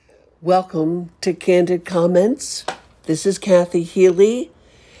Welcome to Candid Comments. This is Kathy Healey.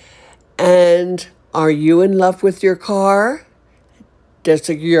 And are you in love with your car? Does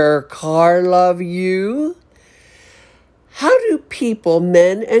your car love you? How do people,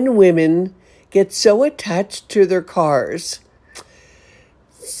 men and women, get so attached to their cars?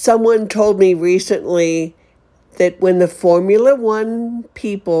 Someone told me recently that when the Formula One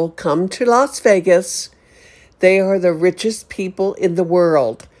people come to Las Vegas, they are the richest people in the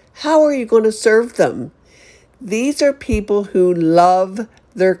world. How are you going to serve them? These are people who love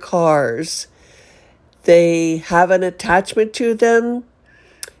their cars. They have an attachment to them.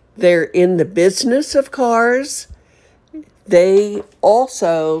 They're in the business of cars. They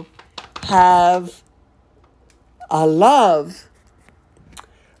also have a love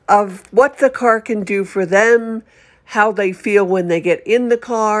of what the car can do for them, how they feel when they get in the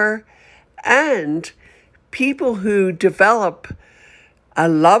car, and people who develop a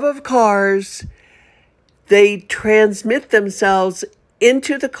love of cars, they transmit themselves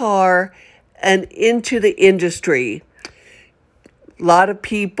into the car and into the industry. A lot of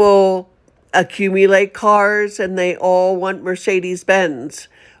people accumulate cars and they all want Mercedes-Benz,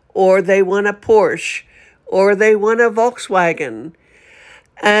 or they want a Porsche, or they want a Volkswagen.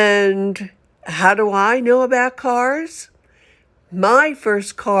 And how do I know about cars? My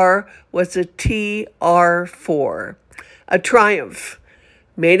first car was a TR4, a Triumph,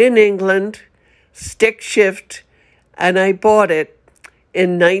 made in England, stick shift, and I bought it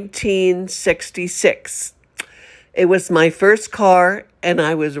in 1966. It was my first car, and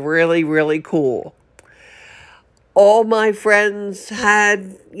I was really, really cool. All my friends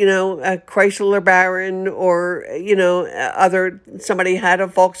had, a Chrysler Baron or, somebody had a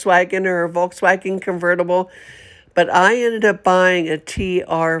Volkswagen or a Volkswagen convertible, but I ended up buying a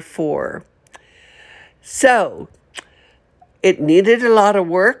TR4. So it needed a lot of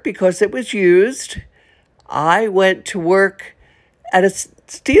work because it was used. I went to work at a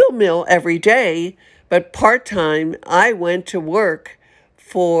steel mill every day, but part-time I went to work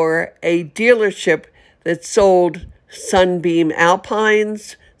for a dealership that sold Sunbeam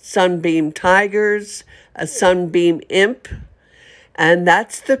Alpines, Sunbeam Tigers, a Sunbeam Imp, and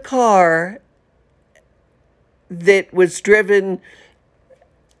that's the car that was driven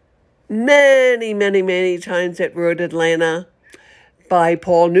many, many, many times at Road Atlanta by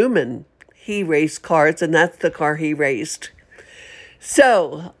Paul Newman. He raced cars, and that's the car he raced.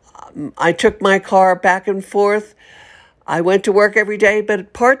 So I took my car back and forth. I went to work every day,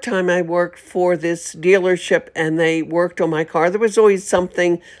 but part-time I worked for this dealership, and they worked on my car. There was always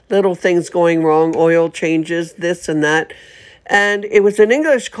something, little things going wrong, oil changes, this and that. And it was an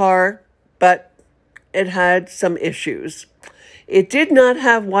English car, but it had some issues. It did not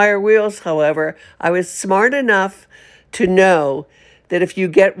have wire wheels, however. I was smart enough to know that if you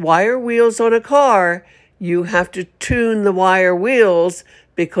get wire wheels on a car, you have to tune the wire wheels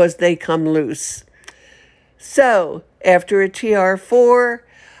because they come loose. So after a TR4,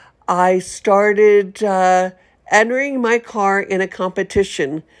 I started entering my car in a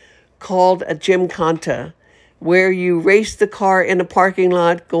competition called a Gymkhana, where you race the car in a parking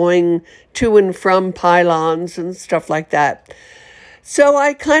lot going to and from pylons and stuff like that. So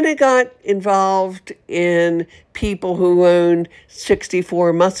I kind of got involved in people who owned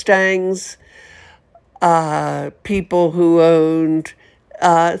 64 Mustangs, people who owned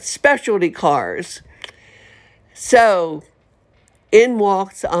specialty cars. So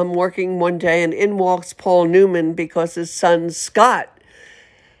I'm working one day, and in walks Paul Newman because his son Scott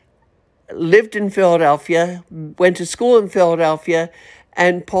lived in Philadelphia, went to school in Philadelphia,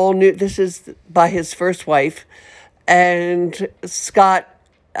 and this is by his first wife, and Scott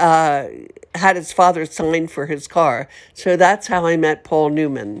had his father sign for his car. So that's how I met Paul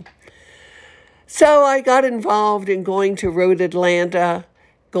Newman. So I got involved in going to Road Atlanta,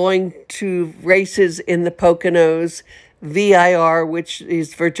 going to races in the Poconos, VIR, which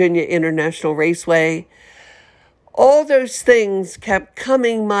is Virginia International Raceway. All those things kept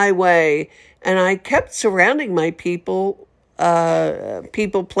coming my way, and I kept surrounding my people,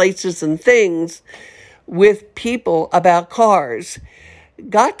 places, and things with people about cars.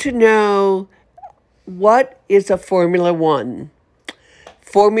 Got to know what is a Formula One.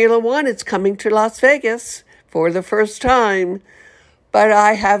 Formula One is coming to Las Vegas for the first time, but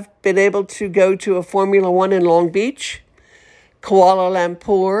I have been able to go to a Formula One in Long Beach, Kuala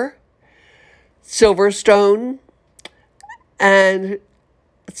Lumpur, Silverstone, and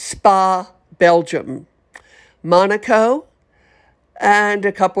Spa, Belgium, Monaco, and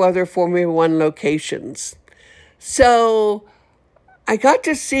a couple other Formula One locations. So I got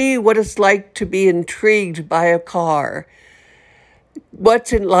to see what it's like to be intrigued by a car.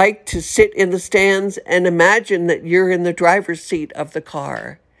 What's it like to sit in the stands and imagine that you're in the driver's seat of the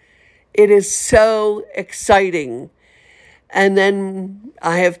car? It is so exciting. And then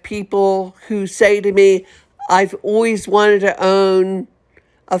I have people who say to me, I've always wanted to own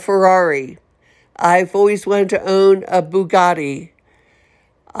a Ferrari. I've always wanted to own a Bugatti.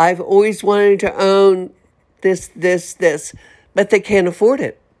 I've always wanted to own this, but they can't afford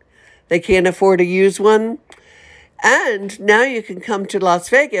it. They can't afford to use one. And now you can come to Las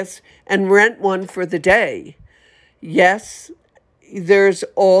Vegas and rent one for the day. Yes, there's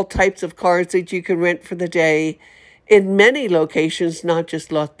all types of cars that you can rent for the day in many locations, not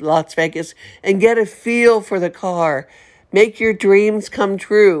just Las Vegas, and get a feel for the car. Make your dreams come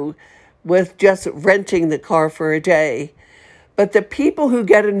true with just renting the car for a day. But the people who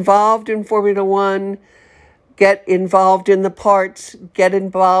get involved in Formula One, get involved in the parts, get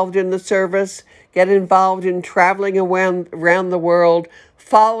involved in the service, get involved in traveling around the world,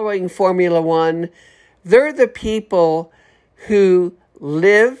 following Formula One, they're the people who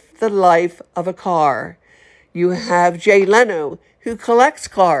live the life of a car. You have Jay Leno, who collects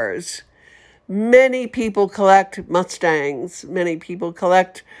cars. Many people collect Mustangs. Many people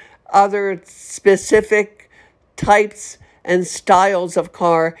collect other specific types and styles of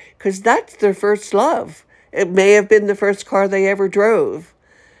car because that's their first love. It may have been the first car they ever drove.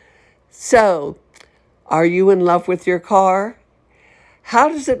 So, are you in love with your car? How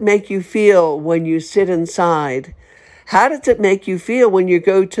does it make you feel when you sit inside? How does it make you feel when you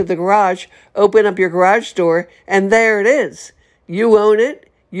go to the garage, open up your garage door, and there it is? You own it,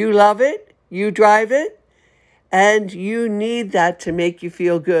 you love it, you drive it, and you need that to make you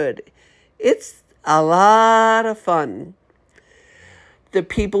feel good. It's a lot of fun. The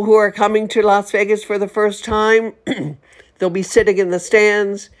people who are coming to Las Vegas for the first time, they'll be sitting in the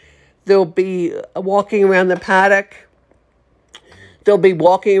stands, they'll be walking around the paddock, they'll be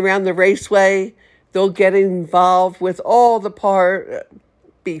walking around the raceway, they'll get involved with all the part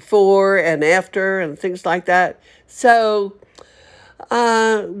before and after and things like that. So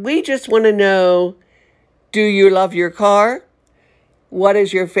we just want to know, do you love your car? What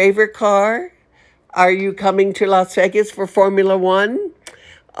is your favorite car? Are you coming to Las Vegas for Formula One?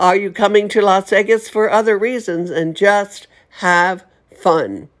 Are you coming to Las Vegas for other reasons and just have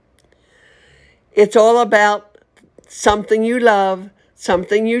fun? It's all about something you love,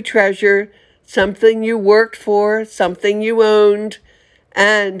 something you treasure, something you worked for, something you owned,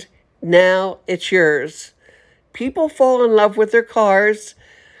 and now it's yours. People fall in love with their cars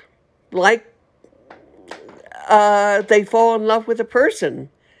like they fall in love with a person.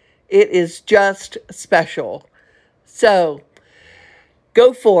 It is just special. So,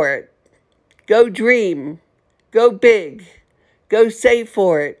 go for it. Go dream. Go big. Go save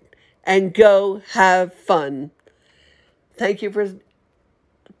for it. And go have fun. Thank you for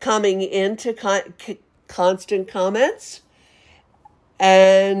coming into Constant Comments.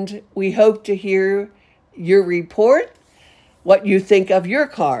 And we hope to hear your report, what you think of your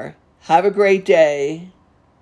car. Have a great day.